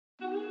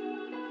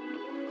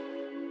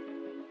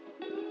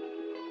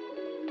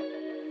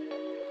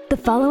The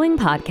following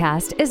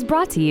podcast is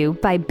brought to you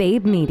by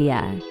Babe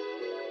Media.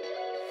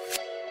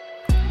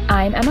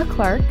 I'm Emma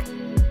Clark.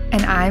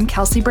 And I'm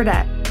Kelsey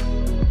Burdett.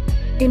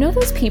 You know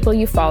those people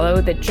you follow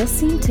that just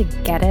seem to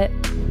get it?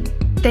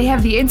 They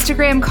have the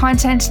Instagram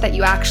content that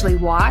you actually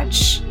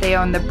watch, they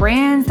own the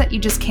brands that you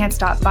just can't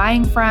stop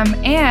buying from,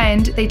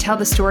 and they tell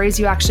the stories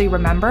you actually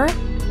remember.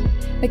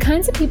 The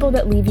kinds of people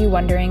that leave you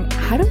wondering,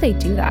 how do they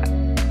do that?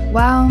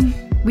 Well,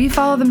 we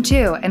follow them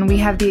too, and we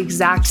have the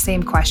exact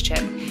same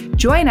question.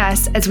 Join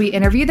us as we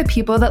interview the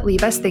people that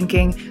leave us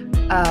thinking,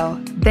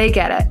 oh, they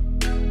get it.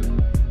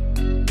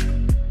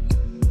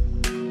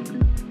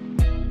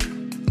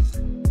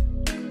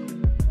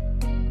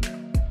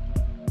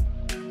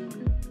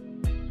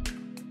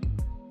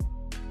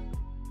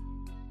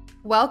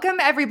 Welcome,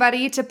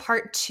 everybody, to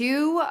part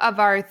 2 of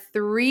our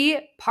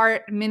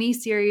 3-part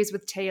mini-series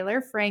with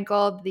Taylor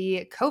Frankel,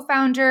 the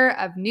co-founder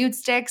of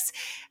Nudestix.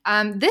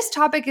 This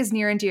topic is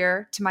near and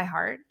dear to my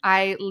heart.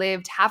 I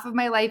lived half of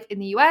my life in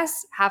the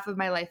US, half of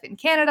my life in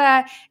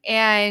Canada,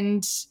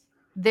 and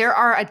there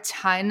are a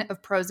ton of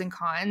pros and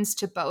cons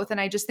to both. And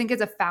I just think as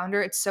a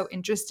founder, it's so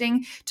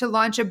interesting to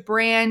launch a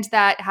brand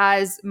that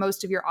has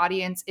most of your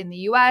audience in the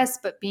US,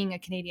 but being a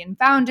Canadian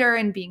founder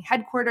and being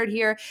headquartered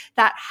here,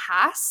 that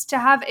has to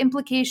have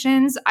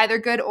implications, either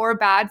good or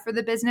bad for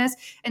the business.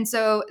 And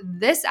so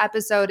this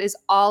episode is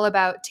all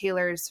about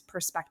Taylor's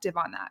perspective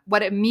on that,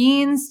 what it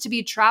means to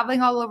be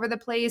traveling all over the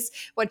place,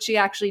 what she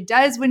actually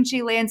does when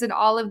she lands in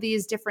all of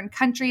these different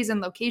countries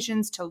and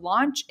locations to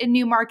launch in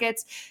new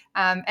markets.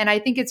 And I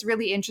think it's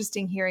really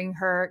interesting hearing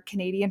her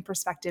Canadian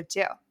perspective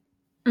too.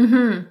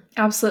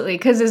 Absolutely.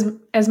 Because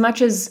as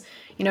much as,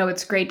 you know,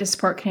 it's great to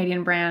support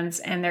Canadian brands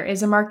and there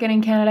is a market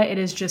in Canada, it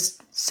is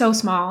just so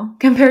small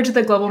compared to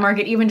the global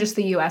market, even just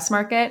the US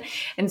market.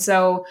 And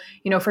so,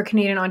 you know, for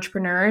Canadian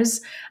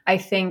entrepreneurs, I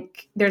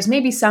think there's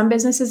maybe some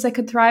businesses that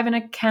could thrive in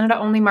a Canada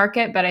only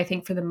market, but I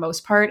think for the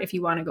most part, if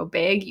you want to go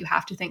big, you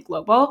have to think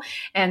global.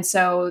 And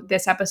so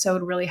this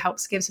episode really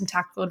helps give some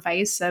tactical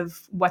advice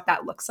of what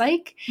that looks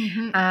like.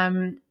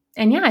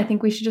 And yeah, I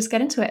think we should just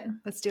get into it.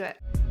 Let's do it.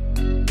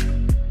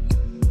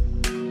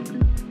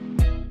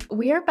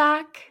 We are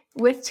back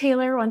with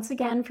Taylor once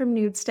again from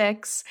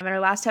Nudestix. In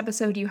our last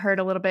episode, you heard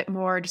a little bit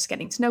more just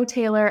getting to know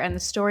Taylor and the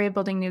story of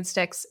building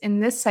Nudestix. In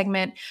this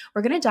segment,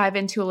 we're going to dive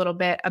into a little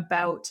bit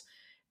about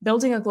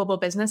building a global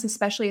business,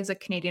 especially as a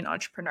Canadian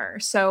entrepreneur.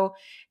 So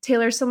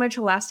Taylor, similar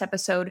to last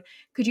episode,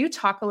 could you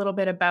talk a little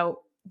bit about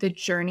the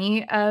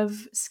journey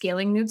of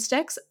scaling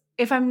Nudestix?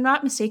 If I'm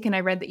not mistaken, I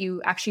read that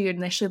you actually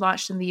initially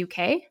launched in the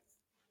UK.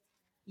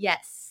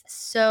 Yes.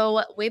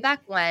 So way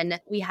back when,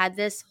 we had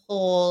this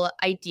whole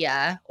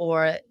idea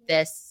or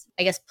this,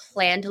 I guess,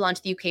 plan to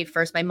launch the UK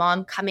first. My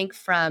mom, coming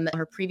from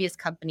her previous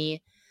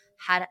company,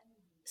 had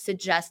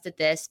suggested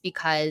this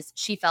because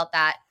she felt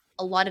that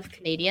a lot of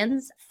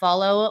Canadians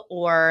follow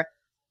or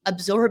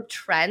absorb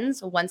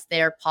trends once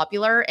they're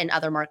popular in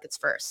other markets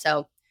first.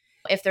 So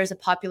if there's a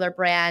popular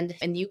brand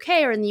in the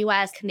UK or in the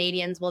US,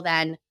 Canadians will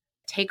then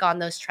take on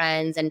those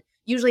trends. And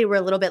usually we're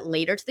a little bit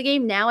later to the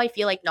game. Now I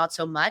feel like not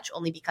so much,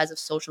 only because of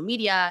social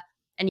media,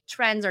 and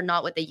trends are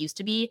not what they used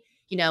to be.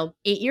 You know,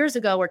 8 years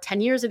ago or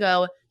 10 years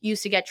ago, you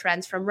used to get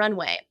trends from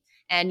Runway,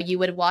 and you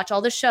would watch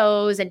all the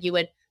shows and you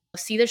would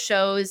see the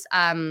shows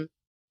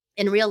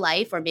in real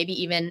life or maybe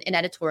even in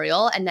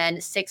editorial. And then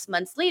 6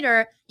 months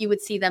later, you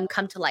would see them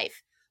come to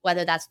life,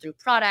 whether that's through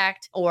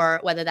product or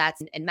whether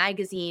that's in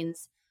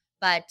magazines.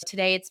 But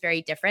today it's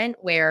very different,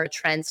 where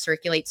trends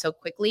circulate so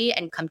quickly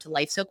and come to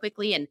life so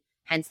quickly, and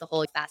hence the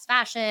whole fast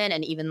fashion.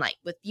 And even like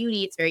with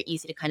beauty, it's very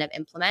easy to kind of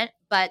implement.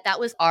 But that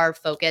was our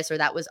focus, or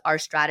that was our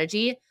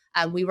strategy.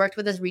 We worked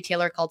with this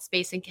retailer called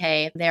Space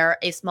NK. They're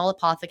a small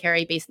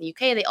apothecary based in the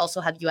UK. They also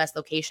have US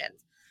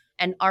locations.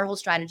 And our whole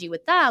strategy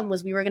with them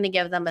was we were going to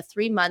give them a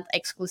 3-month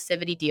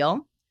exclusivity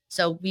deal.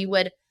 So we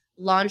would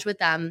launch with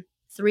them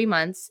 3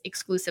 months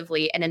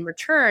exclusively. And in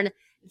return,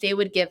 they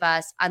would give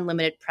us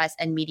unlimited press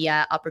and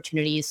media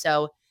opportunities.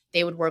 So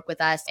they would work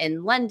with us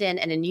in London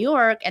and in New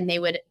York, and they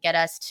would get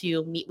us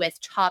to meet with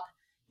top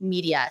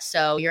media.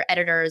 So your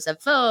editors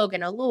of Vogue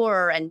and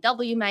Allure and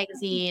W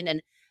Magazine.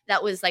 And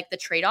that was like the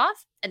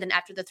trade-off. And then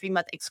after the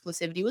 3-month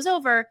exclusivity was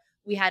over,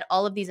 we had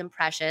all of these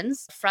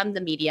impressions from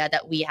the media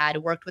that we had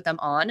worked with them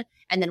on.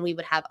 And then we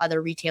would have other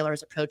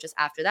retailers approach us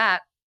after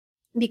that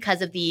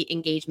because of the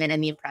engagement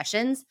and the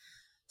impressions.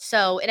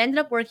 So it ended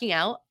up working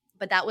out,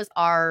 but that was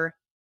the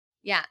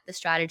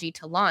strategy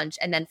to launch.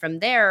 And then from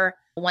there,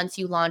 once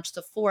you launch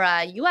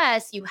Sephora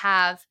US,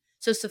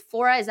 so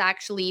Sephora is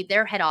actually,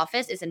 their head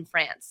office is in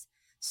France.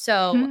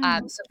 So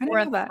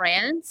Sephora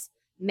France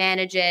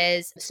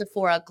manages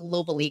Sephora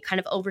globally, kind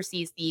of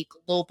oversees the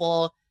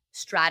global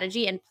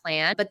strategy and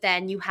plan. But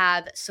then you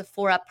have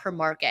Sephora per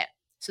market.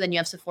 So then you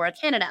have Sephora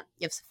Canada,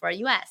 you have Sephora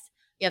US,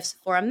 you have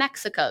Sephora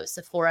Mexico,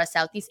 Sephora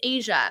Southeast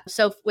Asia.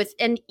 So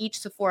within each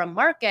Sephora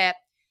market,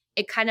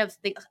 they kind of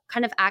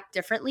act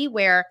differently,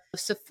 where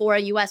Sephora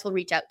US will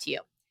reach out to you.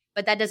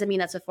 But that doesn't mean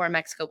that Sephora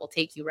Mexico will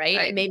take you, right?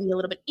 It may be a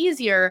little bit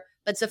easier,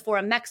 but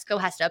Sephora Mexico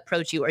has to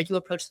approach you, or you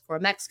approach Sephora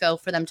Mexico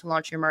for them to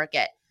launch your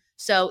market.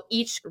 So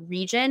each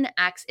region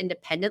acts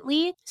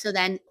independently. So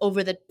then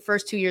over the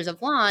first 2 years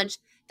of launch,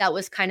 that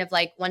was kind of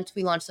like once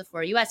we launched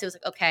Sephora US, it was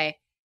like, okay,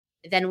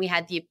 then we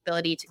had the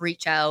ability to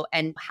reach out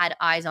and had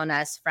eyes on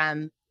us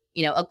from,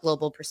 a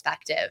global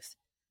perspective.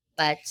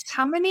 But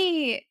How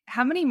many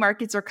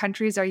markets or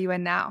countries are you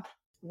in now?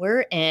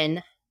 we're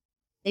in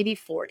maybe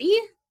 40.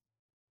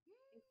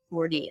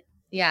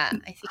 Yeah,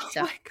 I think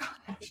so. Oh my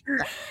gosh.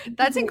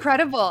 That's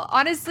incredible.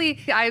 Honestly,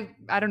 I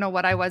don't know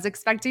what I was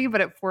expecting,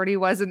 but at 40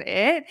 wasn't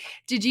it.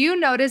 Did you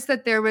notice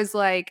that there was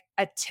like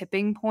a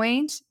tipping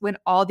point when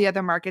all the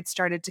other markets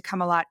started to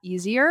come a lot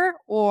easier?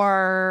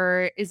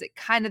 Or is it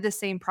kind of the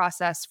same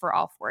process for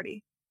all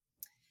 40?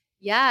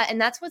 Yeah,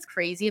 and that's what's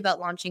crazy about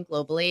launching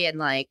globally. And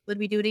like, would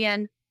we do it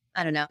again?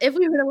 I don't know. If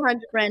we were to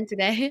launch a brand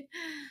today,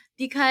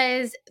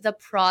 because the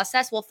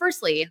process, well,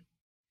 firstly,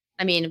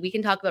 I mean, we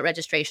can talk about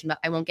registration, but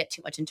I won't get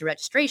too much into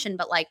registration.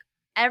 But like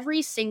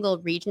every single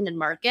region and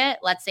market,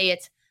 let's say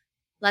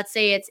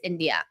it's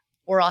India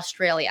or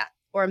Australia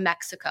or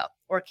Mexico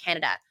or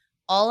Canada,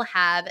 all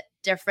have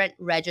different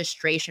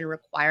registration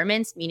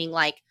requirements. Meaning,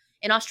 like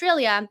in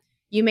Australia,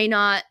 you may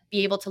not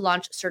be able to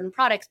launch certain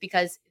products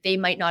because they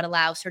might not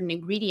allow certain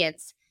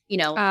ingredients, in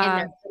their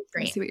I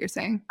country. see what you're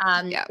saying.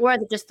 Yeah. Or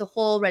just the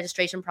whole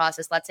registration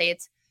process. Let's say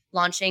it's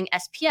launching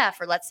SPF,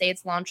 or let's say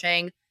it's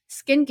launching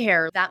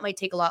skincare. That might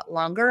take a lot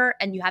longer,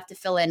 and you have to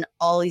fill in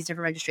all these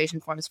different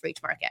registration forms for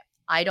each market.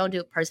 I don't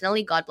do it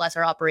personally. God bless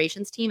our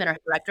operations team and our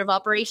director of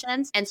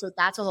operations. And so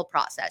that's a whole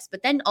process.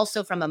 But then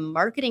also from a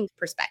marketing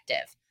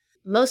perspective,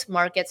 most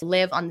markets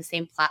live on the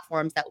same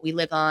platforms that we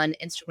live on: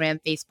 Instagram,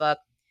 Facebook,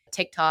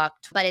 TikTok.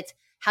 But it's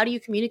how do you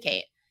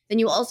communicate? Then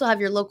you also have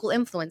your local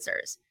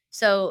influencers.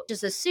 So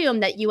just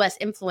assume that US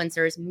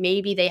influencers,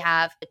 maybe they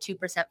have a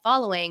 2%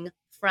 following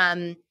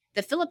from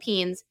the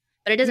Philippines,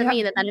 but it doesn't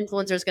mean that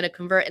influencer is going to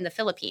convert in the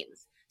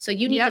Philippines. So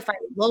you need to find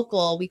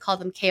local, we call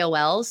them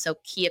KOLs, so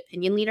key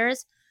opinion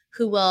leaders,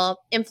 who will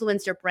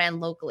influence your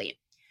brand locally.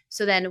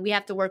 So then we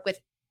have to work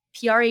with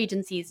PR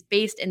agencies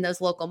based in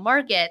those local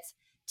markets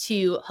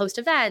to host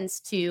events,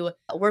 to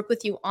work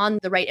with you on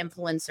the right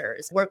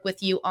influencers, work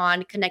with you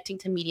on connecting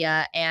to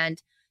media. And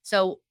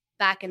so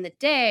back in the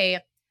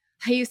day,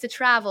 I used to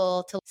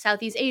travel to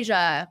Southeast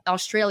Asia,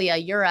 Australia,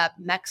 Europe,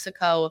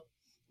 Mexico,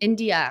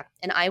 India,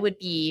 and I would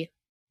be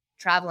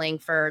traveling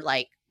for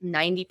like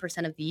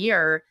 90% of the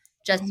year,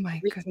 just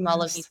reaching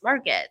all of these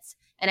markets.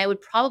 And I would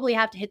probably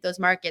have to hit those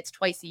markets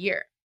twice a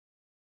year.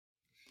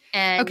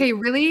 And okay,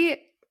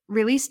 really,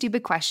 really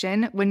stupid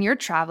question. When you're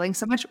traveling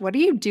so much, what are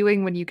you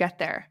doing when you get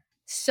there?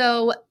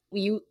 So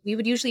we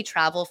would usually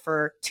travel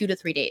for 2 to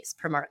 3 days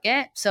per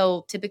market.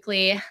 So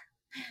typically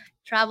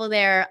travel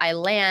there, I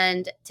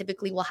land,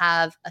 typically we'll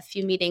have a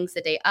few meetings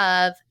the day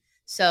of.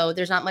 So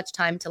there's not much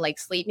time to like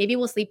sleep. Maybe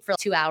we'll sleep for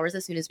 2 hours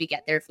as soon as we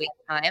get there if we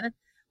have time.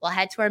 We'll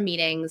head to our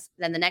meetings.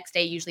 Then the next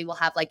day, usually we'll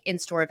have like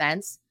in-store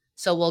events.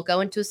 So we'll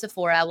go into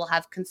Sephora, we'll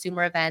have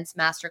consumer events,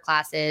 master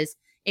classes,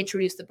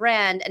 introduce the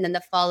brand. And then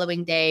the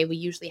following day, we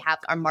usually have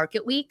our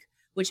market week,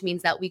 which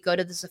means that we go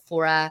to the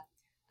Sephora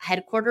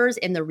headquarters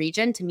in the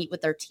region to meet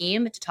with our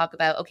team to talk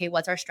about, okay,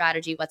 what's our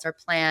strategy? What's our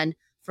plan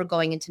for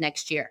going into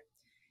next year?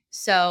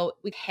 So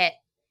we hit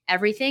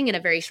everything in a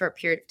very short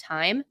period of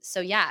time. So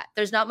yeah,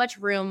 there's not much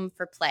room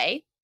for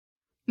play.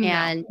 No.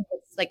 And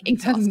it's like It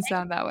exhausting. doesn't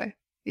sound that way.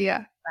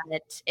 Yeah.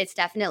 But it's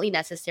definitely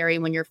necessary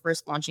when you're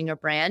first launching a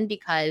brand,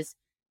 because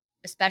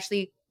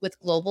especially with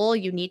global,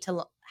 you need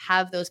to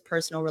have those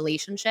personal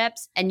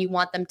relationships and you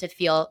want them to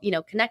feel,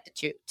 connected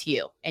to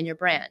you and your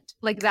brand.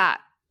 Like that.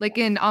 Like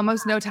in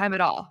almost no time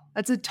at all.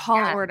 That's a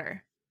tall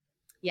order.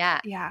 Yeah.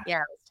 Yeah. Yeah,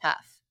 it was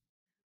tough.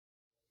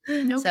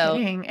 No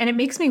kidding. And it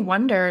makes me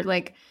wonder,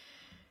 like,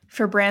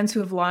 for brands who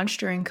have launched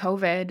during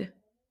COVID,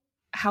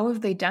 how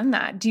have they done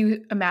that? Do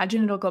you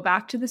imagine it'll go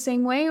back to the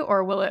same way,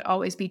 or will it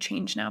always be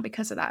changed now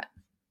because of that?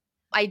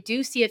 I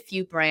do see a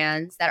few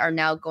brands that are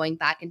now going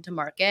back into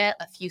market.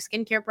 A few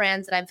skincare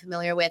brands that I'm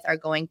familiar with are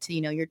going to,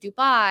 your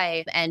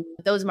Dubai and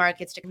those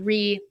markets to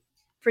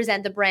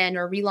re-present the brand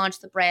or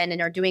relaunch the brand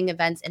and are doing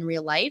events in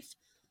real life.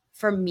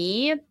 For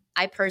me,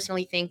 I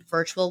personally think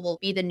virtual will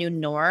be the new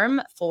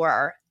norm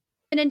for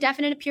an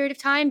indefinite period of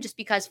time, just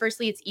because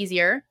firstly, it's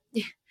easier.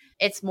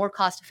 It's more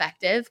cost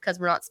effective because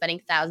we're not spending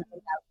thousands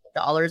and thousands of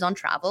dollars on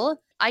travel.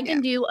 I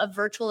can do a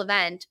virtual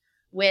event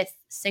with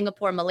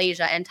Singapore,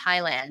 Malaysia, and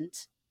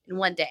Thailand in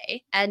one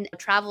day. And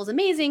travel is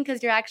amazing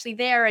because you're actually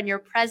there and you're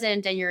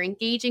present and you're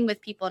engaging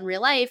with people in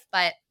real life.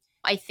 But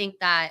I think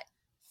that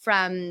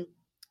from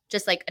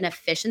just like an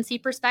efficiency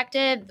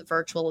perspective, the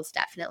virtual is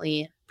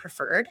definitely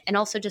preferred. And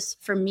also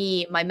just for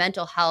me, my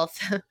mental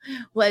health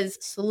was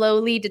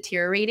slowly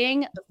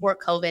deteriorating. Before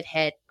COVID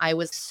hit, I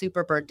was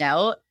super burnt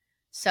out.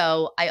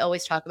 So I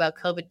always talk about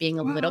COVID being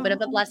a little bit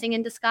of a blessing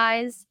in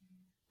disguise,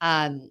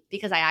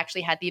 because I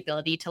actually had the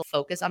ability to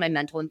focus on my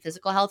mental and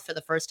physical health for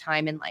the first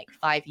time in like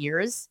 5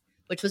 years,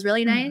 which was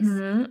really nice.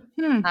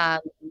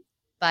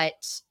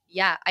 But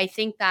yeah, I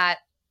think that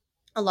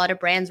a lot of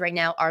brands right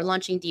now are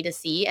launching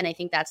D2C, and I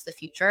think that's the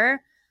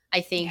future. I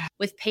think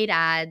with paid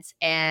ads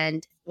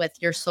and with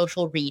your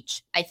social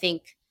reach, I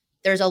think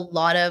there's a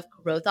lot of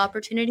growth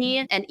opportunity.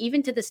 And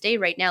even to this day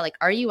right now, like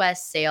our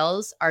US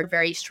sales are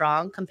very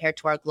strong compared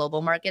to our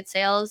global market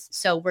sales.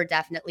 So we're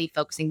definitely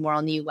focusing more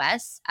on the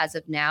US as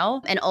of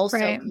now. And also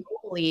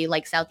globally,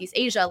 like Southeast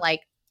Asia,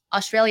 like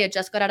Australia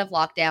just got out of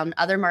lockdown.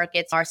 Other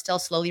markets are still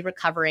slowly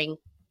recovering.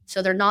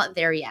 So they're not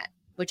there yet,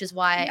 which is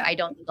why I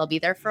don't think they'll be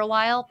there for a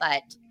while,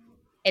 but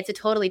it's a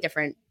totally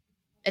different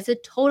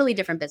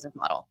business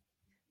model.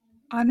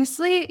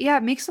 Honestly, yeah,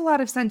 it makes a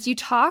lot of sense. You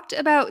talked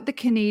about the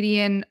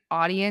Canadian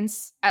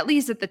audience, at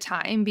least at the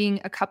time,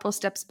 being a couple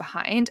steps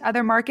behind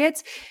other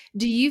markets.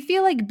 Do you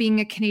feel like being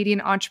a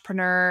Canadian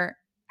entrepreneur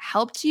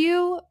helped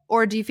you,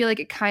 or do you feel like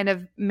it kind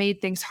of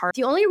made things hard?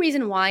 The only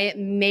reason why it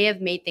may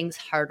have made things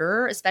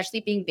harder,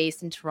 especially being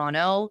based in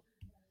Toronto,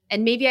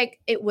 and maybe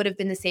it would have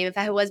been the same if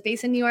I was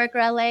based in New York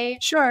or LA.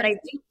 Sure. But I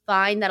do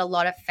find that a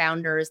lot of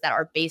founders that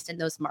are based in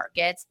those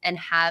markets and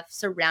have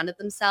surrounded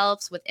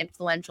themselves with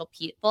influential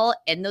people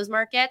in those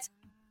markets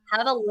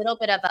have a little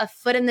bit of a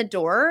foot in the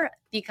door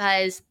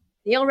because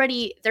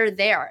they're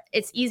there.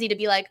 It's easy to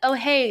be like, oh,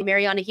 hey,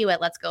 Mariana Hewitt,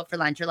 let's go for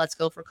lunch or let's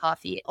go for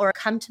coffee or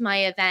come to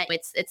my event.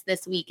 It's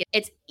this week.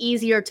 It's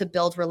easier to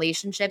build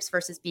relationships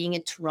versus being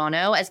in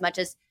Toronto, as much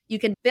as you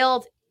can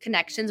build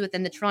connections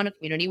within the Toronto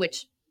community,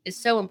 which is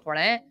so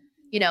important.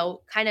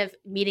 Kind of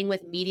meeting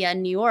with media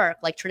in New York,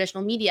 like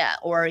traditional media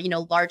or,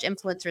 large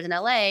influencers in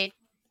LA,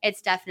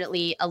 it's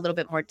definitely a little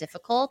bit more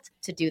difficult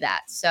to do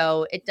that.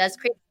 So it does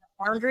create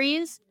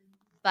boundaries,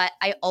 but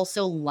I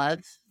also love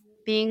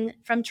being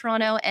from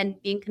Toronto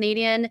and being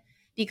Canadian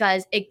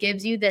because it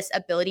gives you this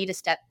ability to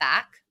step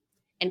back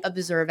and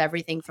observe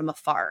everything from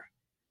afar.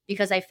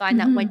 Because I find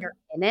that when you're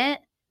in it,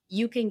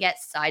 you can get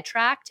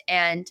sidetracked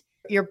and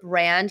your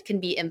brand can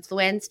be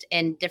influenced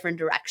in different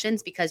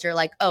directions because you're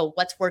like, oh,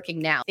 what's working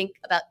now? Think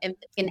about an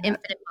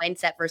infinite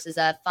mindset versus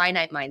a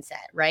finite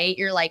mindset, right?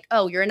 You're like,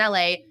 oh, you're in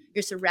LA,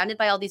 you're surrounded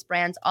by all these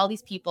brands, all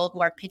these people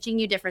who are pitching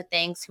you different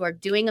things, who are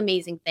doing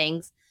amazing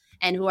things,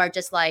 and who are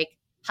just like,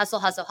 hustle,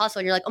 hustle, hustle.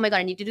 And you're like, oh my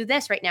God, I need to do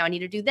this right now. I need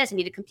to do this. I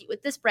need to compete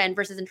with this brand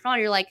versus in Toronto.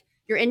 You're like,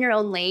 you're in your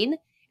own lane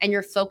and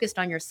you're focused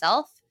on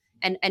yourself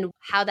and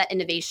how that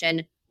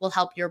innovation will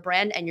help your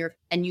brand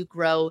and you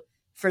grow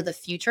for the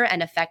future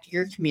and affect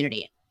your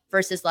community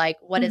versus like,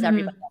 what is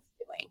everybody else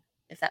doing?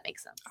 If that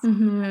makes sense.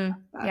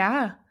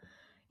 Yeah.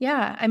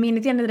 Yeah. I mean,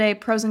 at the end of the day,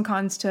 pros and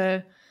cons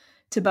to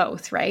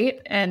both,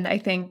 right? And I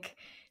think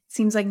it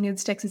seems like Nude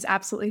Sticks is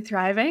absolutely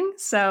thriving.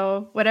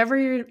 So whatever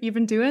you've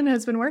been doing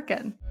has been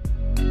working.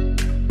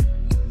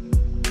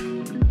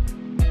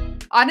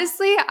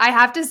 Honestly, I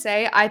have to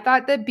say, I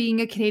thought that being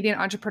a Canadian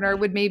entrepreneur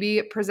would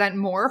maybe present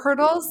more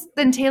hurdles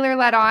than Taylor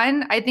let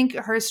on. I think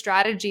her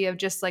strategy of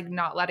just like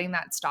not letting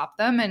that stop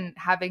them and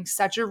having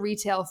such a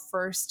retail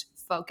first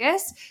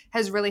focus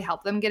has really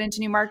helped them get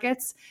into new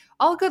markets.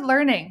 All good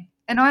learning.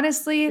 And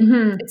honestly,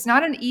 it's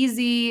not an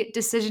easy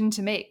decision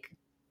to make.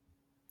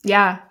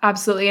 Yeah,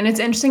 absolutely. And it's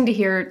interesting to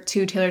hear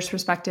too Taylor's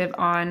perspective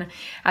on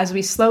as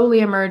we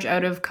slowly emerge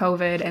out of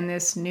COVID and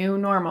this new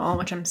normal,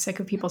 which I'm sick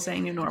of people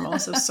saying new normal,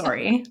 so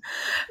sorry.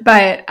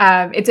 But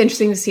it's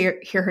interesting to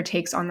hear her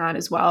takes on that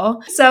as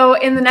well. So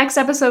in the next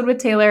episode with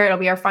Taylor, it'll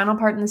be our final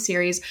part in the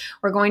series.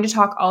 We're going to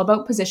talk all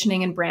about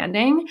positioning and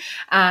branding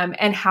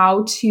and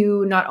how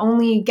to not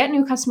only get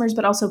new customers,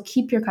 but also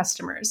keep your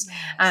customers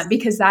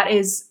because that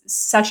is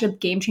such a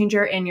game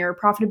changer in your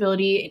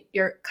profitability.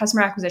 Your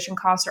customer acquisition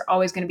costs are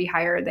always going to be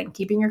higher than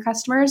keeping your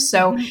customers.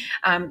 So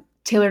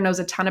Taylor knows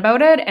a ton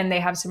about it and they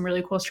have some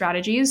really cool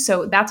strategies.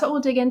 So that's what we'll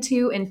dig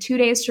into in 2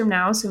 days from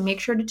now. So make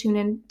sure to tune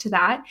in to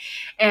that.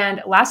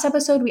 And last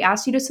episode, we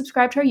asked you to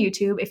subscribe to our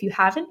YouTube. If you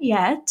haven't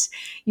yet,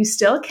 you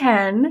still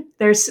can.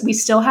 We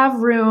still have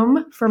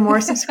room for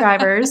more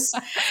subscribers.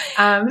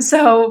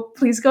 So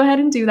please go ahead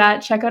and do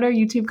that. Check out our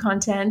YouTube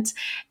content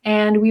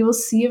and we will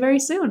see you very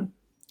soon.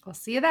 We'll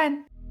see you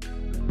then.